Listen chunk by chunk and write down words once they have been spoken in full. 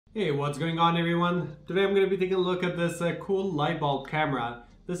Hey, what's going on everyone? Today I'm going to be taking a look at this cool light bulb camera.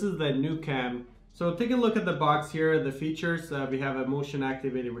 This is the Nucam. So take a look at the box here, the features. We have a motion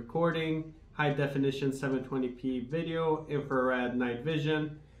activated recording, high definition 720p video, infrared night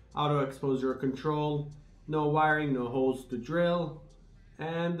vision, auto exposure control, no wiring, no holes to drill,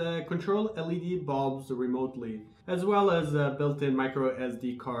 and control LED bulbs remotely, as well as a built-in micro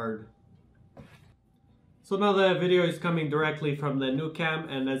SD card. So now the video is coming directly from the Nucam,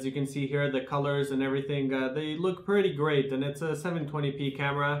 and as you can see here, the colors and everything, they look pretty great, and it's a 720p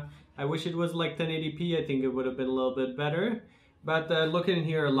camera. I wish it was like 1080p, I think it would have been a little bit better. But looking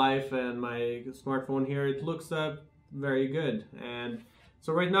here live and my smartphone here, it looks very good. And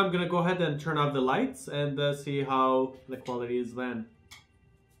so right now I'm gonna go ahead and turn off the lights and see how the quality is then.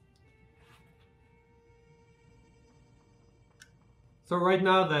 So right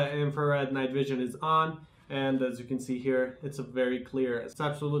now the infrared night vision is on. And as you can see here, it's very clear. It's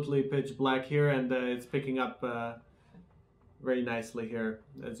absolutely pitch black here, and it's picking up very nicely here,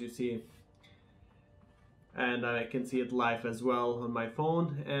 as you see. And I can see it live as well on my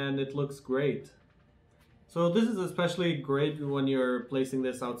phone, and it looks great. So this is especially great when you're placing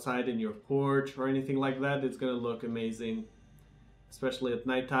this outside in your porch or anything like that. It's gonna look amazing, especially at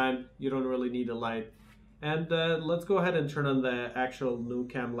nighttime. You don't really need a light. And let's go ahead and turn on the actual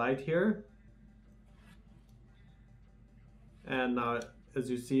Nucam light here. And now, as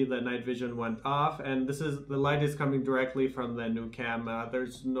you see, the night vision went off, and the light is coming directly from the Nucam.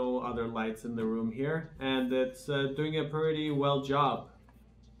 There's no other lights in the room here, and it's doing a pretty well job.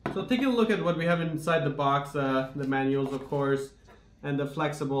 So taking a look at what we have inside the box, the manuals of course, and the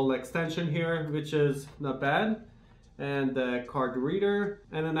flexible extension here, which is not bad, and a card reader,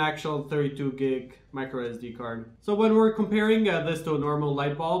 and an actual 32 gig micro SD card. So when we're comparing this to a normal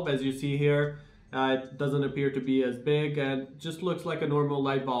light bulb, as you see here, it doesn't appear to be as big and just looks like a normal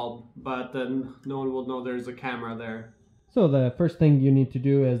light bulb, but then no one will know there's a camera there. So the first thing you need to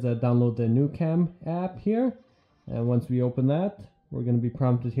do is download the Nucam app here, and once we open that, we're going to be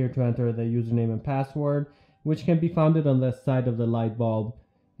prompted here to enter the username and password, which can be found on the side of the light bulb,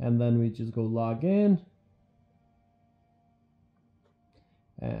 and then we just go log in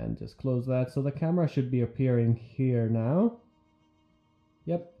and just close that. So the camera should be appearing here now.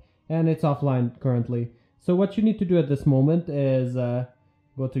 Yep. And it's offline currently. So what you need to do at this moment is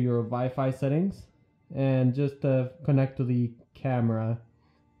go to your Wi-Fi settings and just connect to the camera.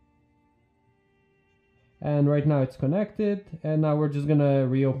 And right now it's connected, and now we're just gonna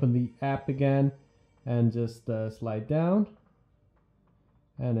reopen the app again and just slide down,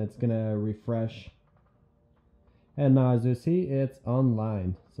 and it's gonna refresh. And now as you see, it's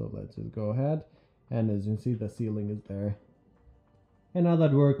online. So let's just go ahead, and as you can see, the ceiling is there. And now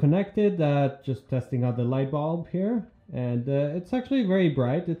that we're connected, just testing out the light bulb here, and it's actually very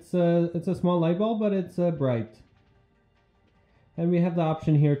bright. It's a small light bulb, but it's bright. And we have the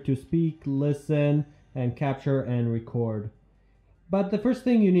option here to speak, listen, and capture and record. But the first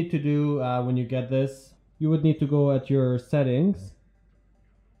thing you need to do when you get this, you would need to go at your settings,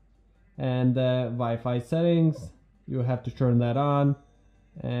 and Wi-Fi settings. You have to turn that on,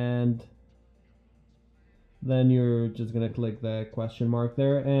 and then you're just gonna click the question mark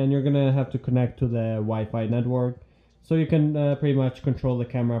there, and you're gonna have to connect to the Wi-Fi network, so you can pretty much control the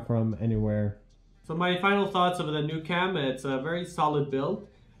camera from anywhere. So my final thoughts of the Nucam: it's a very solid build,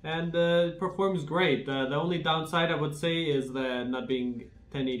 and it performs great. The only downside I would say is the not being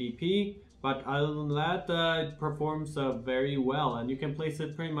 1080p, but other than that, it performs very well, and you can place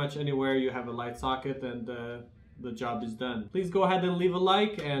it pretty much anywhere you have a light socket, and the job is done. Please go ahead and leave a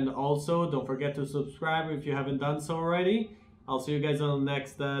like, and also don't forget to subscribe if you haven't done so already. I'll see you guys on the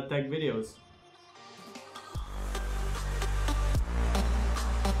next tech videos.